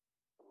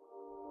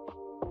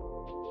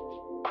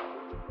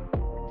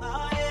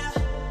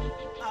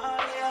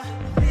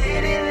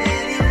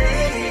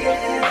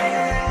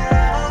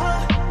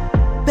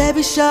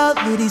Baby, shout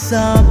Liddy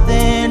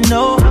something,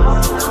 no.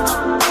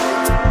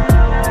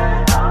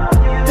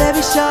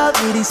 Baby, shout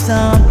Liddy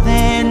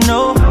something,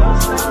 no.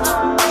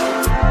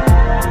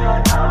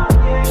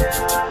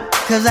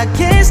 Cause I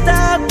can't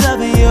stop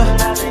loving you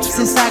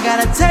since I got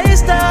a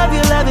taste of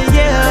you loving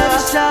you. Baby,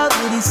 shout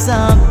Liddy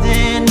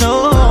something,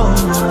 no.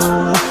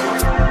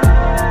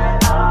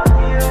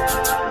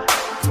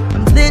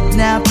 I'm lit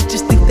now,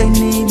 bitches think they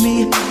need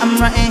me. I'm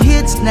writing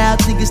hits now,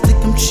 niggas think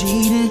I'm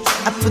cheating.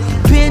 I put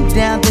the pen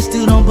down, they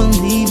still don't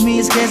believe me.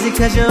 It's crazy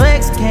cause your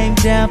ex came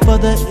down for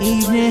the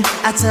evening.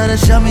 I told her,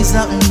 show me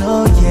something,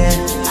 oh yeah.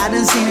 I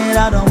done seen it,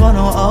 I don't want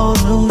no old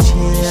news,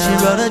 yeah. She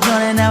wrote a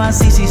joint and now I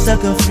see she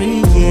sucker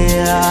free,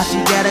 yeah. She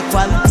got a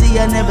quality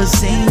I never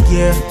seen,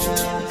 yeah.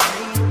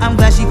 I'm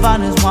glad she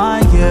found this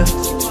wine, yeah.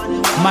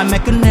 Might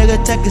make a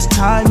nigga take his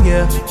time,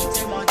 yeah.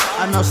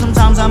 I know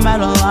sometimes I'm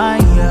out of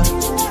line, yeah.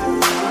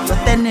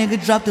 But that nigga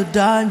dropped a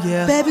dime,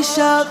 yeah. Baby,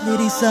 shout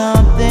Liddy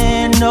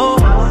something, no.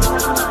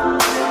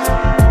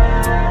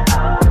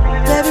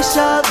 Baby,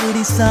 shout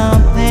Liddy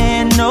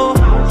something, no.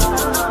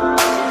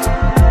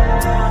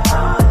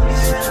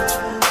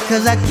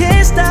 Cause I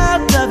can't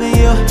stop loving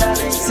you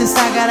since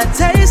I got a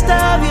taste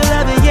of you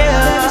loving you.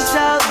 Baby,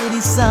 shout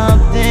Liddy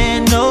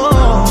something, no.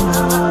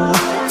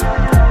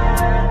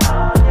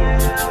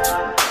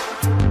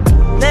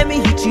 Let me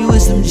hit you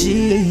with some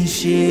G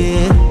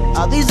shit.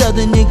 All these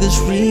other niggas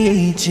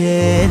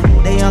reaching,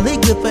 they only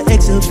good for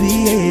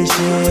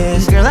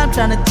exhibitions. Girl, I'm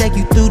tryna take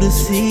you through the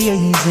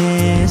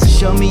seasons.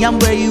 Show me I'm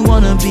where you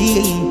wanna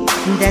be,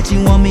 that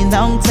you want me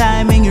long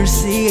time in your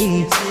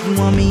seat. You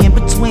want me in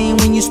between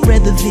when you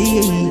spread the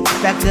V.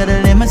 Back of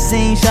the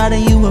limousine,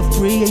 shawty, you a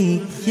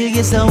freak. You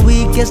get so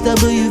weak,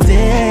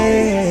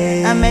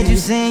 SWV. I made you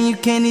sing, you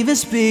can't even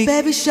speak.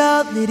 Baby,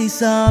 shout Liddy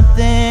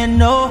something,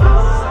 no.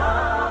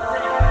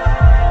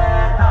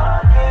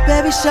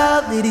 Baby,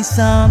 shout Liddy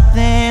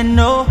something,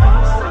 no.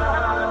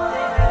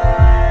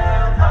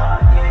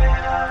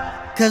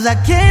 Cause I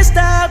can't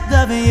stop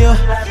loving you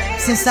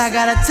since I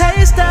got a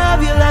taste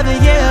of you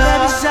loving you.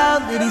 Baby,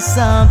 shout Liddy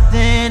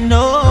something,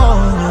 no.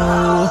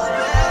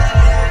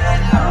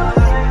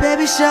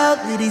 Baby,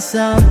 shout Liddy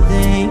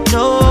something,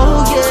 no,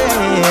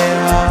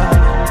 yeah.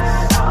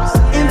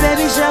 And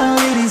baby, shout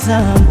Liddy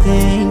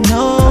something,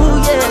 no.